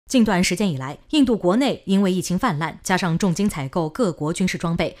近段时间以来，印度国内因为疫情泛滥，加上重金采购各国军事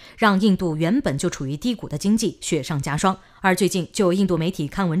装备，让印度原本就处于低谷的经济雪上加霜。而最近就有印度媒体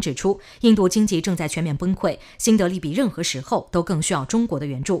刊文指出，印度经济正在全面崩溃，新德里比任何时候都更需要中国的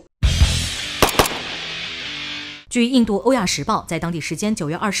援助。据印度欧亚时报在当地时间9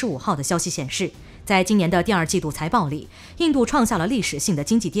月25号的消息显示，在今年的第二季度财报里，印度创下了历史性的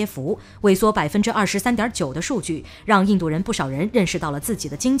经济跌幅，萎缩23.9%的数据，让印度人不少人认识到了自己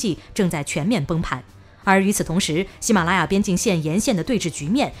的经济正在全面崩盘。而与此同时，喜马拉雅边境线沿线的对峙局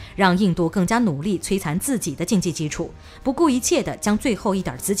面，让印度更加努力摧残自己的经济基础，不顾一切地将最后一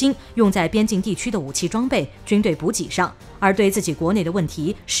点资金用在边境地区的武器装备、军队补给上，而对自己国内的问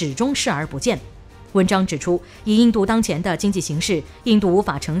题始终视而不见。文章指出，以印度当前的经济形势，印度无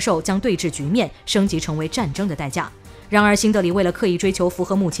法承受将对峙局面升级成为战争的代价。然而，新德里为了刻意追求符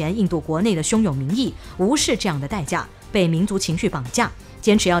合目前印度国内的汹涌民意，无视这样的代价，被民族情绪绑架，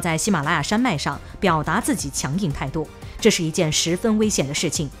坚持要在喜马拉雅山脉上表达自己强硬态度，这是一件十分危险的事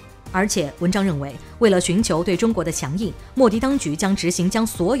情。而且文章认为，为了寻求对中国的强硬，莫迪当局将执行将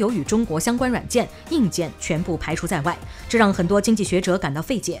所有与中国相关软件、硬件全部排除在外，这让很多经济学者感到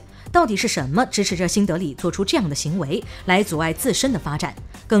费解。到底是什么支持着新德里做出这样的行为，来阻碍自身的发展？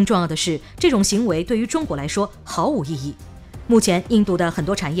更重要的是，这种行为对于中国来说毫无意义。目前，印度的很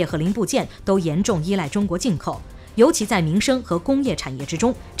多产业和零部件都严重依赖中国进口，尤其在民生和工业产业之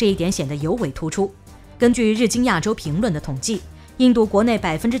中，这一点显得尤为突出。根据日经亚洲评论的统计，印度国内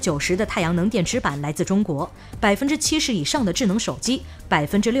90%的太阳能电池板来自中国，70%以上的智能手机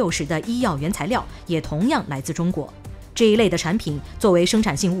，60%的医药原材料也同样来自中国。这一类的产品作为生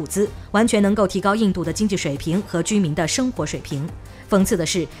产性物资，完全能够提高印度的经济水平和居民的生活水平。讽刺的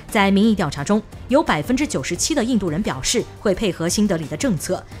是，在民意调查中，有97%的印度人表示会配合新德里的政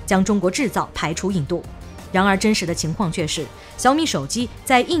策，将中国制造排出印度。然而真实的情况却是，小米手机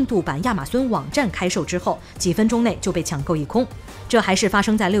在印度版亚马逊网站开售之后，几分钟内就被抢购一空。这还是发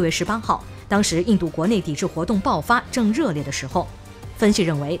生在6月18号，当时印度国内抵制活动爆发正热烈的时候。分析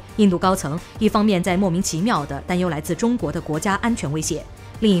认为，印度高层一方面在莫名其妙地担忧来自中国的国家安全威胁，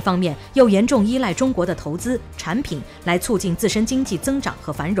另一方面又严重依赖中国的投资产品来促进自身经济增长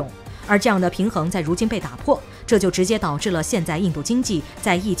和繁荣。而这样的平衡在如今被打破，这就直接导致了现在印度经济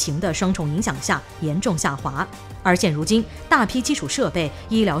在疫情的双重影响下严重下滑。而现如今，大批基础设备、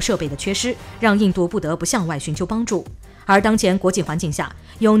医疗设备的缺失，让印度不得不向外寻求帮助。而当前国际环境下，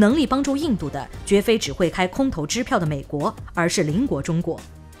有能力帮助印度的绝非只会开空头支票的美国，而是邻国中国。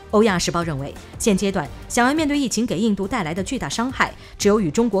欧亚时报认为，现阶段想要面对疫情给印度带来的巨大伤害，只有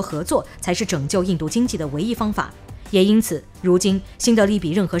与中国合作才是拯救印度经济的唯一方法。也因此，如今新德里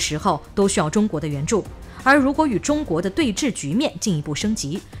比任何时候都需要中国的援助。而如果与中国的对峙局面进一步升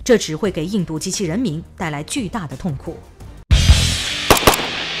级，这只会给印度及其人民带来巨大的痛苦。